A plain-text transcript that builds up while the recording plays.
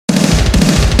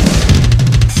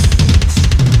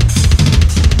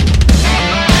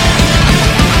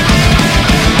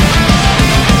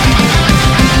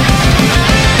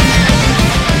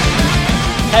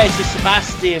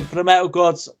Sebastian from the Metal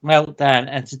Gods Meltdown,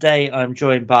 and today I'm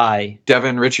joined by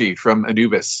Devin Ritchie from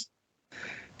Anubis.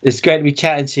 It's great to be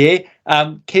chatting to you.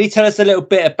 Can you tell us a little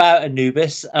bit about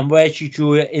Anubis and where do you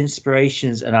draw your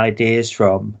inspirations and ideas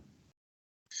from?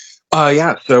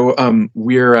 So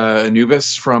we're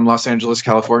Anubis from Los Angeles,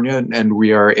 California, and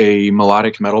we are a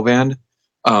melodic metal band.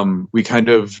 We kind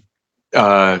of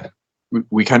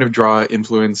draw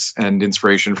influence and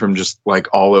inspiration from just like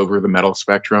all over the metal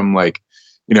spectrum. Like,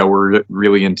 you know, we're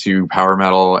really into power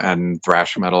metal and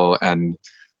thrash metal, and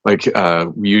like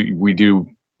we do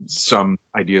some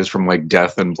ideas from like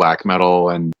death and black metal,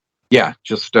 and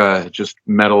just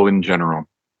metal in general.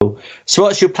 So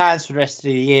what's your plans for the rest of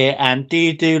the year, and do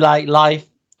you do like live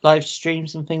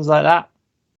streams and things like that?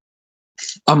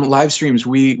 Live streams,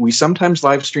 we sometimes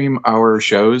live stream our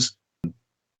shows,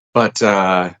 but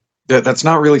that's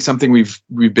not really something we've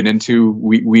been into.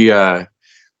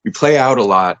 We play out a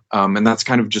lot, and that's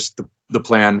kind of just the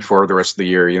plan for the rest of the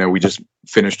year. You know, we just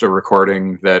finished a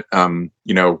recording that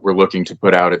we're looking to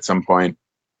put out at some point.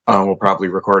 We'll probably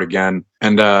record again,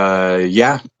 and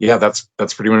that's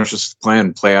pretty much just the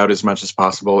plan. Play out as much as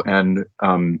possible, and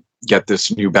get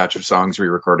this new batch of songs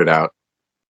re-recorded out.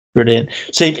 Brilliant.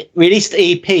 So you've released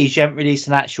EPs, you haven't released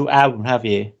an actual album, have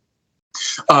you?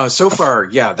 So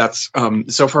far,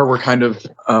 so far we're kind of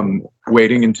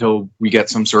waiting until we get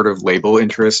some sort of label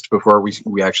interest before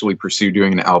we actually pursue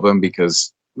doing an album,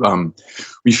 because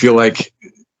we feel like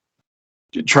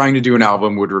trying to do an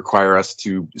album would require us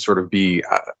to sort of be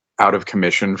out of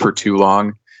commission for too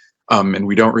long, and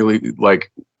we don't really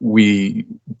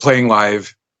playing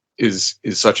live is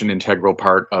such an integral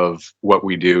part of what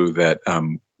we do that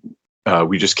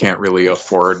we just can't really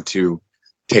afford to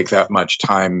take that much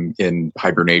time in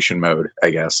hibernation mode, I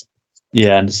guess.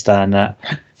 Yeah, I understand that.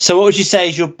 So what would you say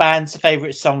is your band's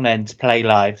favorite song then to play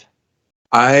live?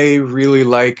 I really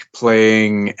like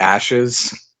playing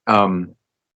Ashes. I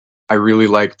really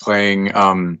like playing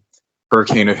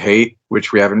Hurricane of Hate,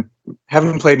 which we haven't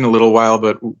played in a little while,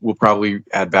 but we'll probably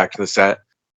add back to the set.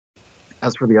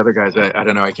 As for the other guys, I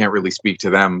don't know. I can't really speak to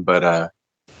them, but I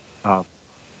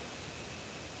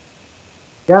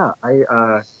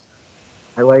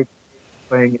like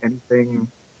playing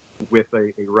anything with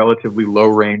a relatively low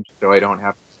range, so I don't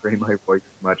have to strain my voice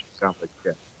as much. It sounds like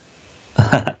shit.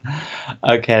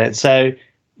 Okay, so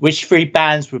which three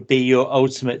bands would be your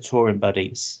ultimate touring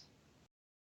buddies?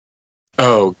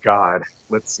 Oh God,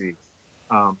 let's see.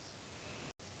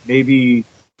 Maybe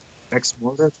Ex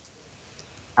Mortis,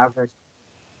 Havoc,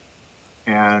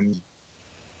 and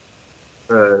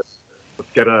let's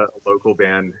get a local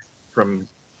band from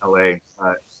LA,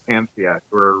 Anthea,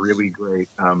 who are a really great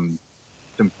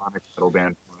symphonic metal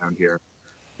band from around here.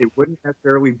 It wouldn't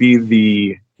necessarily be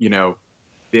the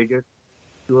biggest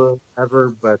tour ever,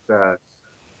 but I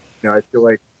feel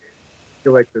like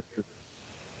this is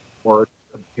more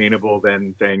obtainable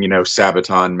than saying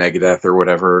Sabaton, Megadeth, or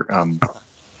whatever.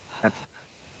 I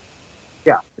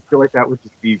feel like that would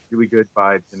just be really good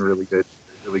vibes and really good.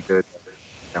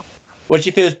 Yeah. What do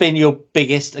you feel has been your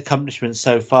biggest accomplishment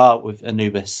so far with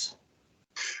Anubis?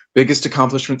 Biggest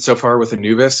accomplishment so far with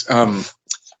Anubis?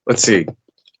 Let's see.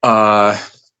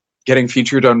 Getting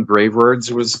featured on Brave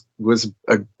Words was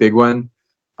a big one.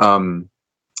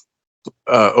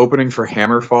 Opening for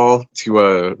Hammerfall to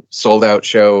a sold out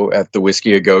show at the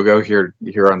Whiskey A Go Go here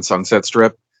on Sunset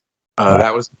Strip.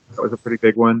 That was a pretty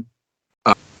big one.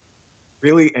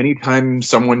 Really, anytime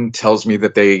someone tells me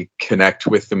that they connect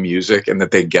with the music and that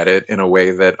they get it in a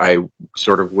way that I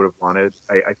sort of would have wanted,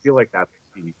 I feel like that's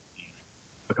the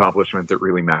accomplishment that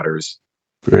really matters.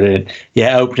 Brilliant.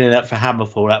 Yeah, opening up for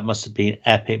Hammerfall, that must have been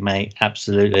epic, mate.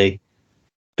 Absolutely.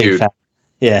 Big fan.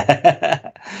 Yeah.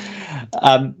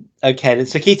 Okay,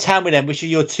 so can you tell me then, which are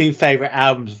your two favorite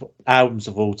albums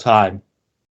of all time?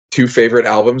 Two favorite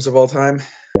albums of all time?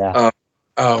 Yeah.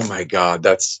 Oh my God,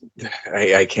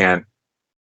 I can't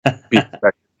be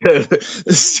expected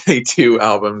to say two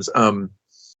albums.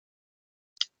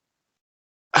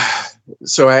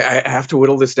 So I have to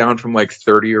whittle this down from like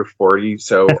 30 or 40.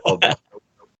 So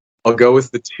I'll go with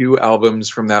the two albums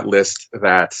from that list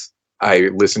that I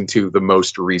listened to the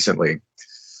most recently.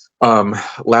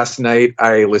 Last night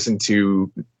I listened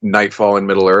to Nightfall in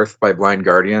Middle Earth by Blind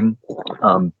Guardian.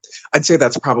 I'd say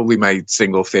that's probably my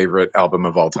single favorite album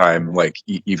of all time, like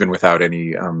even without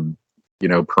any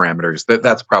parameters.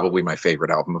 That's probably my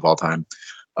favorite album of all time.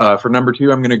 For number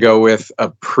two, I'm going to go with a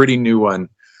pretty new one,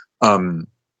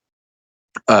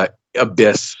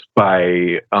 Abyss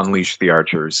by Unleash the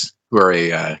Archers, who are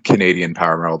a Canadian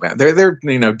power metal band.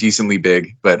 They're decently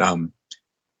big, but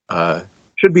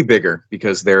should be bigger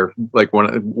because they're like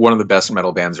one of the best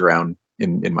metal bands around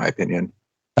in my opinion.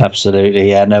 Absolutely,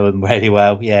 yeah, I know him really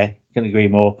well. Yeah, can agree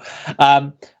more.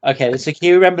 Okay, so can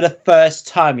you remember the first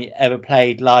time you ever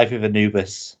played live with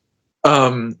Anubis?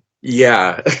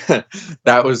 Yeah,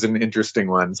 that was an interesting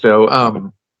one. So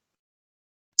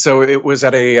it was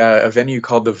at a venue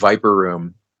called the Viper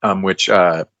Room, which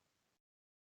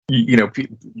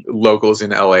locals in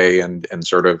LA and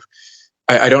sort of,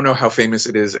 I don't know how famous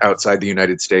it is outside the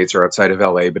United States or outside of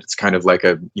LA, but it's kind of like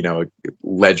a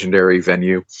legendary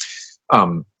venue.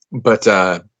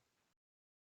 But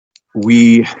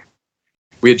we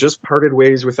had just parted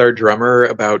ways with our drummer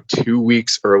about 2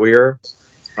 weeks earlier.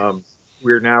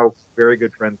 We're now very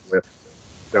good friends with,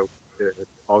 so it's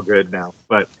all good now.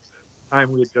 But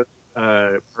time we had just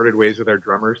parted ways with our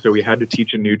drummer, so we had to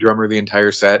teach a new drummer the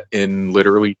entire set in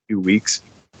literally 2 weeks.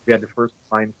 We had to first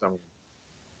find someone,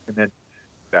 and then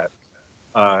that,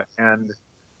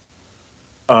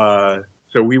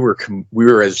 so we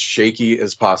were as shaky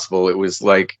as possible. It was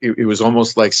like it was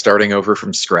almost like starting over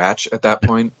from scratch at that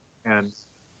point. And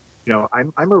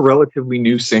I'm a relatively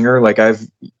new singer. Like I've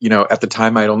at the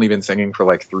time I'd only been singing for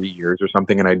like 3 years or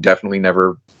something, and I definitely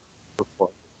never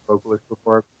performed vocalist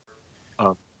before.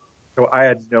 So I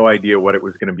had no idea what it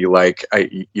was going to be like.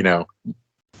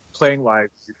 Playing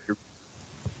live, you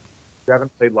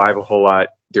haven't played live a whole lot.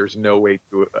 There's no way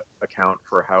to account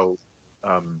for how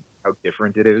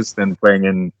different it is than playing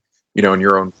in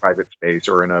your own private space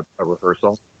or in a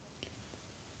rehearsal.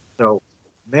 So,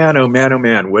 man, oh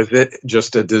man, was it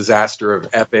just a disaster of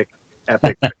epic.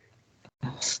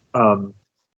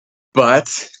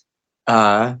 But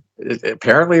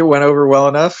apparently it went over well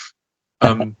enough.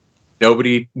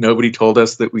 Nobody told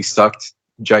us that we sucked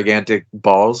gigantic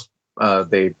balls.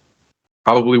 They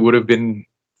probably would have been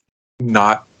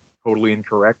not totally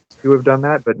incorrect to have done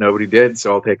that, but nobody did,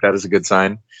 so I'll take that as a good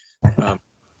sign.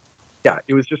 Yeah,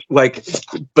 it was just like,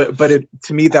 but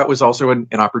to me that was also an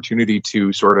opportunity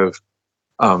to sort of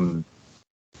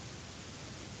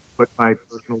put my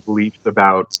personal beliefs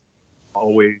about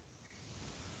always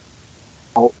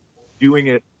doing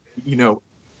it, do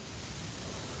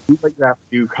like you have to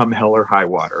do come hell or high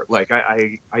water. Like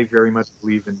I very much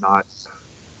believe in not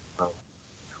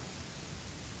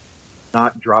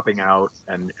dropping out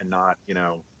and not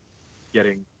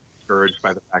getting discouraged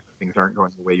by the fact that things aren't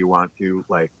going the way you want to.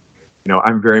 Like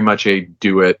I'm very much a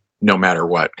do it no matter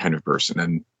what kind of person,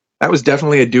 and that was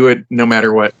definitely a do it no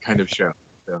matter what kind of show.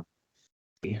 So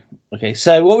okay,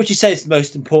 so what would you say is the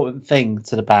most important thing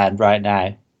to the band right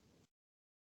now?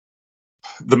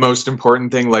 The most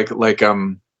important thing,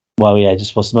 well, yeah,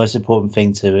 just what's the most important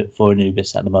thing to it for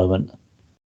Anubis at the moment?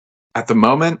 At the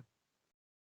moment,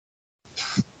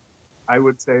 I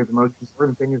would say the most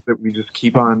important thing is that we just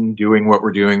keep on doing what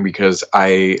we're doing, because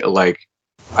I feel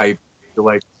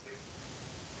like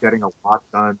getting a lot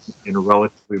done in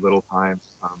relatively little time.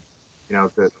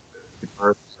 The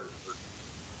guitars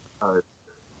we're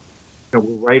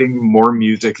writing more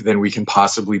music than we can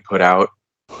possibly put out.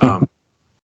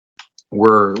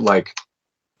 We're like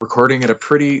recording at a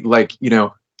pretty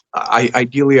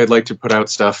ideally I'd like to put out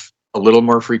stuff a little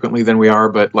more frequently than we are,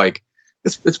 but like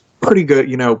it's pretty good,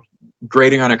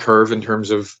 grading on a curve in terms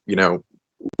of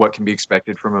what can be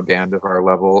expected from a band of our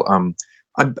level.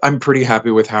 I'm pretty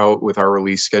happy with our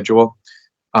release schedule.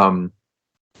 And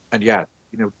yeah,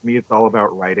 to me it's all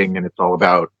about writing, and it's all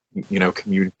about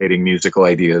communicating musical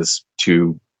ideas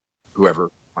to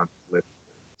whoever wants to listen.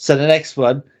 So the next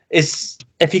one is,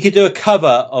 if you could do a cover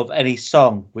of any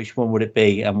song, which one would it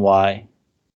be and why?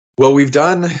 Well, we've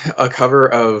done a cover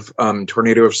of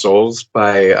Tornado of Souls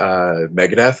by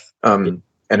Megadeth, and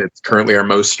it's currently our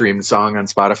most streamed song on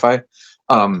Spotify.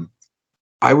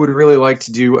 I would really like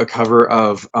to do a cover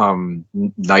of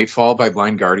Nightfall by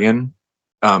Blind Guardian.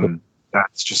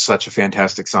 That's just such a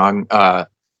fantastic song.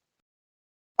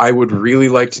 I would really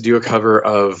like to do a cover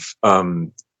of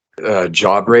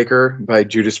Jawbreaker by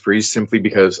Judas Priest, simply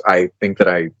because I think that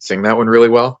I sing that one really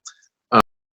well.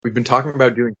 We've been talking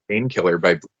about doing Painkiller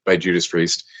by Judas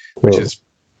Priest, which is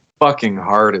fucking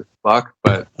hard as fuck,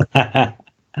 but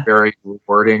very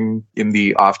rewarding in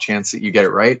the off chance that you get it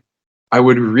right. I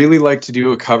would really like to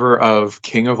do a cover of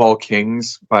King of All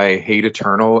Kings by Hate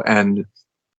Eternal, and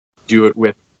do it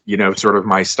with, sort of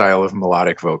my style of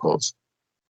melodic vocals.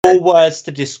 4 words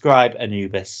to describe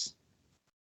Anubis.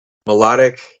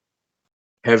 Melodic,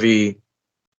 heavy,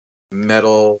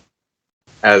 metal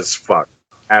as fuck.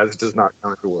 As does not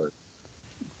count the word.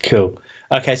 Cool.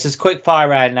 Okay, so it's a quick fire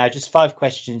round now. Just 5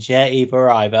 questions, yeah? Either or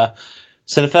either.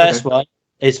 So the first one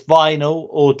is vinyl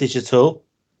or digital?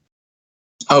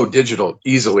 Oh, digital,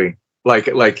 easily. Like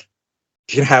you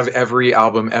can have every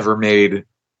album ever made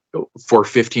for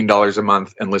 $15 a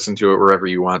month and listen to it wherever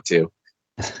you want to.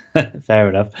 Fair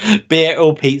enough. Beer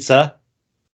or pizza?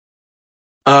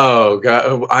 Oh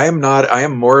God, I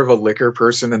am more of a liquor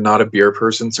person and not a beer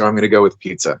person, so I'm going to go with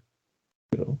pizza.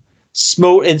 Cool.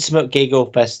 Small intimate gig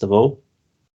or festival?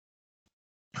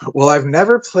 Well, I've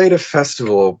never played a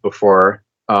festival before,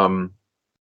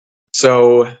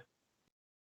 so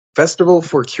festival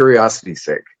for curiosity's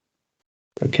sake.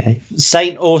 Okay.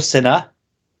 Saint or sinner?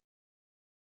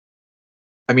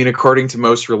 I mean, according to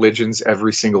most religions,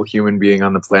 every single human being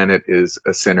on the planet is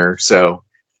a sinner, so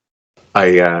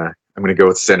I'm going to go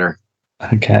with sinner.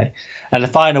 Okay. And the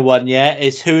final one,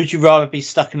 is who would you rather be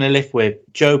stuck in a lift with,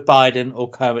 Joe Biden or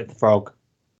Kermit the Frog?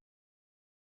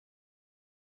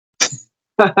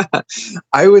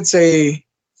 I would say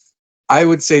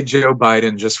Joe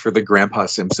Biden just for the Grandpa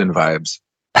Simpson vibes.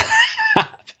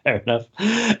 Fair enough.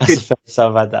 That's the first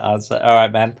time I've had that answer. All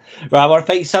right, man. Right, I want to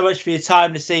thank you so much for your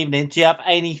time this evening. Do you have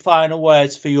any final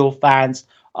words for your fans,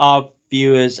 our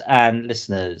viewers, and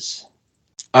listeners?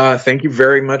 Thank you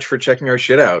very much for checking our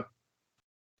shit out.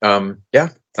 Yeah,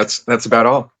 that's about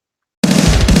all.